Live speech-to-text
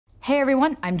Hey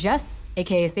everyone, I'm Jess,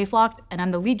 aka Safelocked, and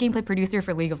I'm the lead gameplay producer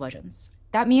for League of Legends.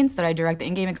 That means that I direct the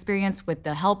in-game experience with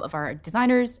the help of our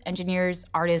designers, engineers,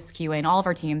 artists, QA, and all of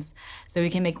our teams, so we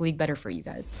can make League better for you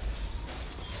guys.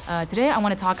 Today I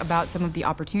want to talk about some of the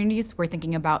opportunities we're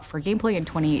thinking about for gameplay in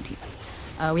 2018.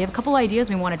 We have a couple ideas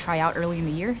we want to try out early in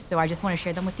the year, so I just want to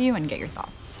share them with you and get your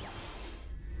thoughts.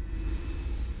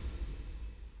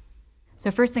 So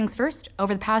first things first,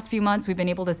 over the past few months, we've been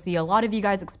able to see a lot of you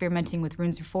guys experimenting with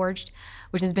Runes Reforged,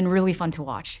 which has been really fun to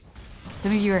watch.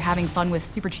 Some of you are having fun with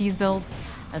super cheese builds,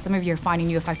 some of you are finding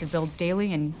new effective builds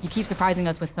daily, and you keep surprising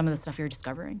us with some of the stuff you're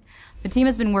discovering. The team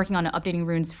has been working on updating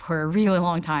Runes for a really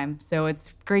long time, so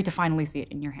it's great to finally see it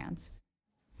in your hands.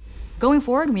 Going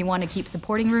forward, we want to keep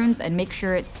supporting Runes and make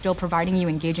sure it's still providing you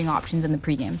engaging options in the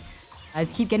pregame.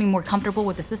 As you keep getting more comfortable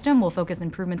with the system, we'll focus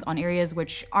improvements on areas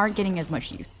which aren't getting as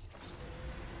much use.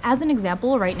 As an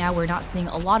example, right now we're not seeing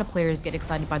a lot of players get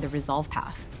excited by the Resolve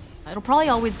path. It'll probably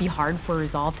always be hard for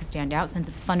Resolve to stand out since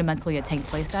it's fundamentally a tank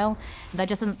playstyle, and that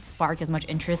just doesn't spark as much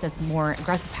interest as more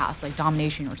aggressive paths like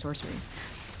Domination or Sorcery.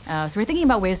 So we're thinking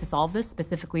about ways to solve this,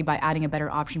 specifically by adding a better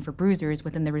option for bruisers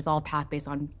within the Resolve path based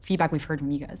on feedback we've heard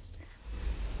from you guys.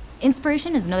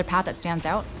 Inspiration is another path that stands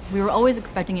out. We were always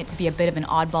expecting it to be a bit of an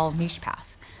oddball niche path.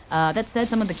 That said,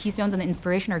 some of the keystones in the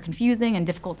inspiration are confusing and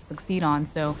difficult to succeed on,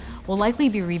 so we'll likely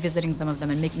be revisiting some of them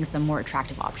and making some more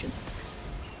attractive options.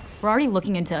 We're already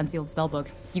looking into Unsealed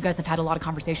Spellbook. You guys have had a lot of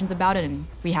conversations about it, and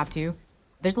we have too.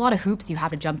 There's a lot of hoops you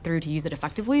have to jump through to use it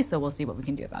effectively, so we'll see what we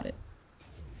can do about it.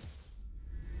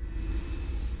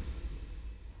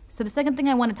 So the second thing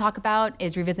I want to talk about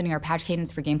is revisiting our patch cadence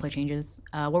for gameplay changes.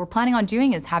 What we're planning on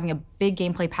doing is having a big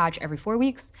gameplay patch every 4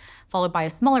 weeks, followed by a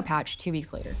smaller patch 2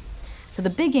 weeks later. So the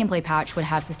big gameplay patch would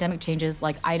have systemic changes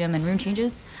like item and rune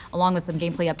changes, along with some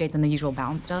gameplay updates and the usual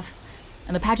balance stuff.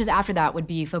 And the patches after that would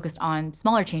be focused on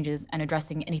smaller changes and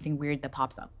addressing anything weird that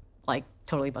pops up, like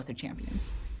totally busted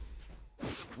champions.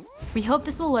 We hope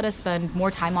this will let us spend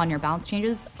more time on your balance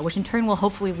changes, which in turn will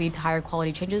hopefully lead to higher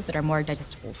quality changes that are more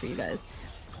digestible for you guys.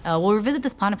 We'll revisit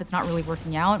this plan if it's not really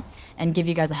working out and give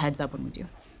you guys a heads up when we do.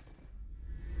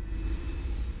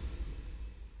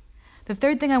 The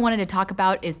third thing I wanted to talk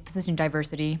about is position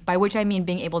diversity, by which I mean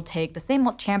being able to take the same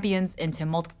champions into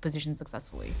multiple positions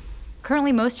successfully.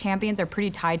 Currently, most champions are pretty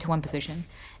tied to one position,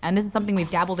 and this is something we've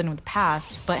dabbled in the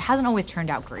past, but hasn't always turned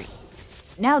out great.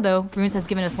 Now though, Runes has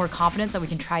given us more confidence that we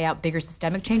can try out bigger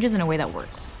systemic changes in a way that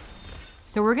works.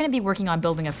 So we're going to be working on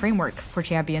building a framework for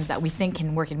champions that we think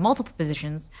can work in multiple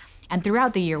positions, and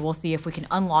throughout the year we'll see if we can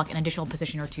unlock an additional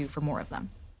position or two for more of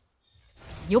them.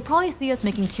 You'll probably see us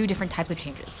making two different types of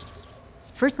changes.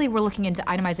 Firstly, we're looking into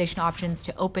itemization options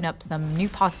to open up some new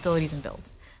possibilities in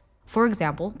builds. For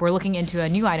example, we're looking into a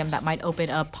new item that might open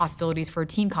up possibilities for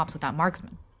team comps without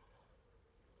marksman.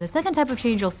 The second type of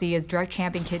change you'll see is direct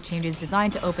champion kit changes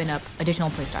designed to open up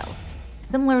additional playstyles,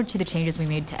 similar to the changes we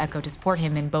made to Echo to support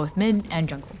him in both mid and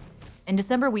jungle. In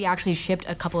December, we actually shipped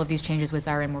a couple of these changes with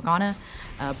Zyra and Morgana.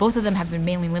 Both of them have been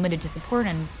mainly limited to support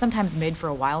and sometimes mid for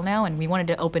a while now, and we wanted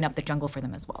to open up the jungle for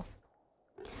them as well.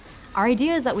 Our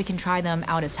idea is that we can try them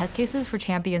out as test cases for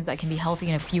champions that can be healthy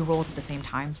in a few roles at the same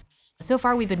time. So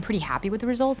far, we've been pretty happy with the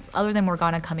results, other than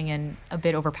Morgana coming in a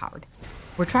bit overpowered.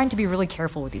 We're trying to be really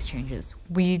careful with these changes.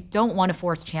 We don't want to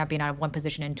force a champion out of one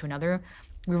position into another.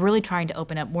 We're really trying to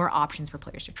open up more options for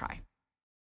players to try.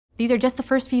 These are just the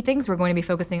first few things we're going to be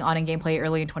focusing on in gameplay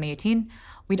early in 2018.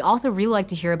 We'd also really like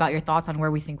to hear about your thoughts on where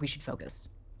we think we should focus.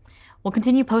 We'll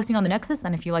continue posting on the Nexus,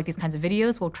 and if you like these kinds of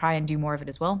videos, we'll try and do more of it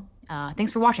as well.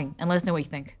 Thanks for watching, and let us know what you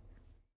think.